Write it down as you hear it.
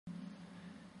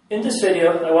In this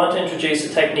video, I want to introduce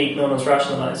a technique known as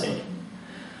rationalizing.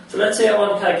 So let's say I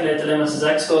want to calculate the limits as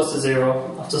x goes to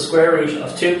 0 of the square root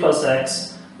of 2 plus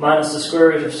x minus the square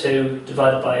root of 2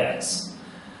 divided by x.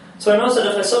 So I notice that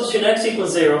if I substitute x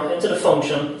equals 0 into the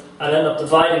function, I'll end up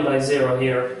dividing by 0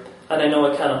 here, and I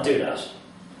know I cannot do that.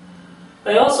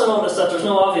 I also notice that there's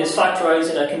no obvious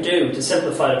factorising I can do to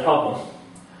simplify the problem.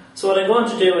 So what I'm going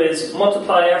to do is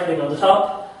multiply everything on the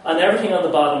top and everything on the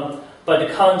bottom by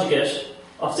the conjugate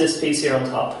of this piece here on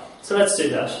top. So let's do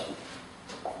that.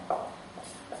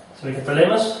 So we get the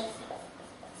limit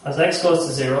as x goes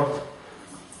to 0,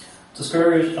 the square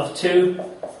root of 2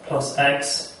 plus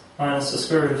x minus the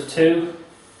square root of 2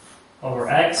 over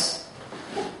x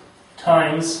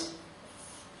times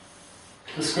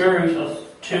the square root of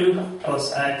 2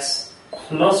 plus x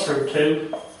plus root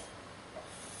 2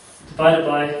 divided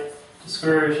by the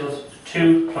square root of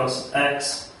 2 plus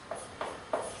x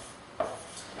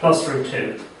plus root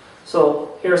 2.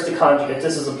 So here's the conjugate.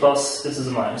 This is a plus, this is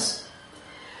a minus.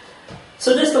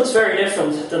 So this looks very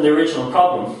different than the original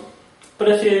problem. But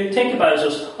if you think about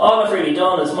it, all I've really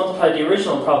done is multiply the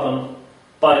original problem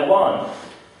by 1.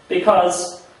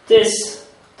 Because this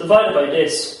divided by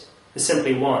this is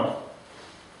simply 1.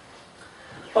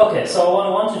 Okay, so what I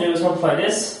want to do is multiply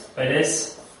this by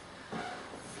this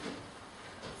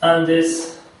and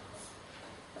this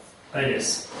by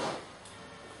this.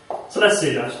 So let's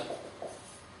do that.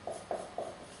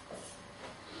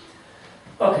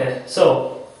 Okay,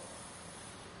 so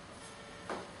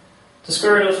the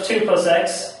square root of 2 plus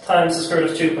x times the square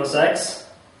root of 2 plus x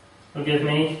will give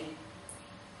me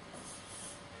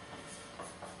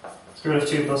square root of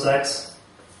 2 plus x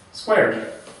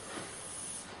squared.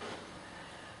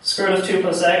 Square root of 2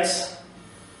 plus x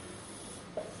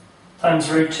times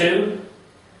root 2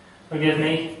 will give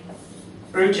me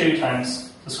root 2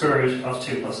 times the square root of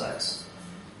 2 plus x.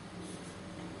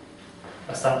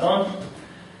 That's that done.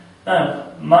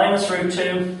 Now, minus root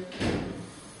 2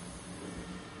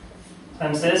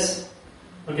 times this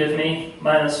will give me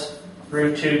minus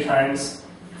root 2 times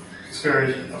the square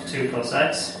root of 2 plus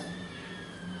x.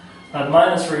 Now,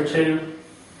 minus root 2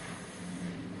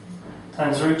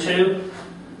 times root 2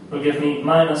 will give me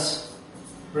minus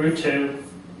root 2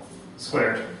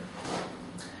 squared.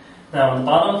 Now, on the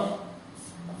bottom,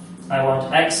 I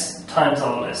want x times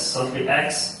all this. So it'll be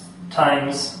x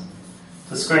times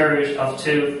the square root of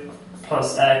 2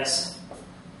 plus x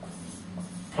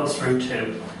plus root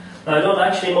 2. Now, I don't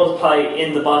actually multiply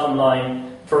in the bottom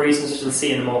line for reasons which we'll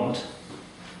see in a moment.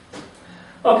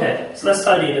 Okay, so let's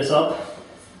tidy this up.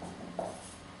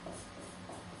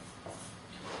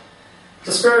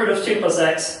 The square root of 2 plus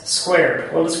x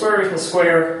squared. Well, the square root and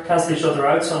square cancel each other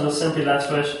out, so I'm just simply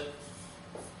left with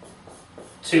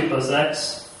 2 plus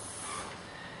x.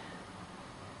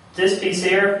 This piece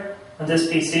here and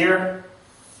this piece here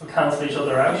will cancel each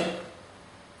other out.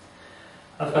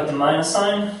 I've got the minus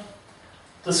sign.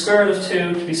 The square root of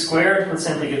 2 to be squared will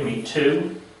simply give me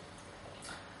 2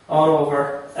 all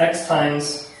over x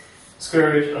times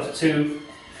square root of 2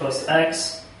 plus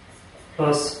x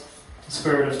plus the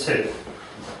square root of 2.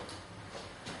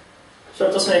 So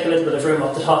I'll just make a little bit of room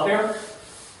off the top here.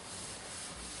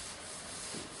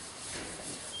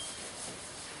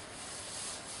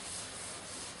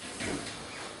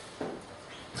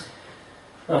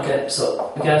 Okay,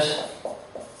 so we get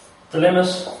the limit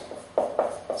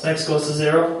as x goes to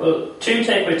 0. Well, 2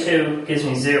 take by 2 gives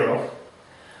me 0.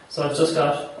 So I've just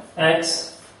got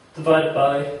x divided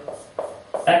by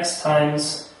x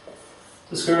times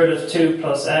the square root of 2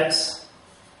 plus x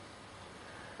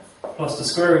plus the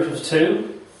square root of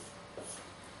 2.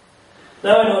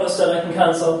 Now I notice that I can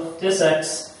cancel this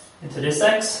x into this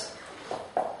x.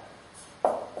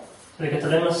 So we get the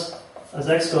limit as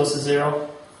x goes to 0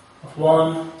 of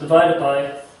 1 divided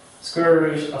by square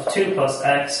root of 2 plus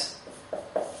x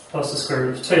plus the square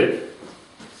root of 2.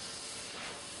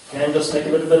 Again, just make a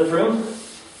little bit of room.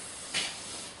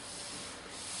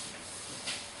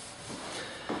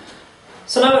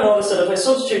 So now I notice that if I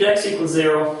substitute x equals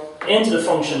 0 into the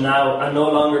function now, I'll no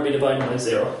longer be dividing by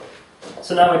 0.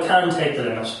 So now I can take the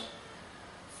limit.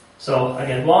 So I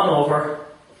get 1 over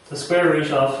the square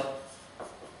root of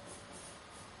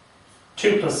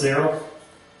 2 plus 0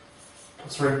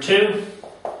 plus root 2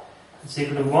 is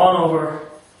equal to 1 over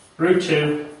root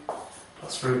 2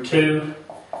 plus root 2,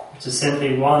 which is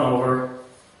simply 1 over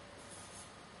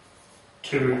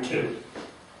 2 root 2.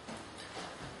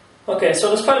 Okay, so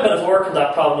there's quite a bit of work in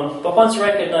that problem, but once you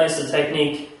recognise the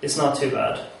technique, it's not too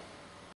bad.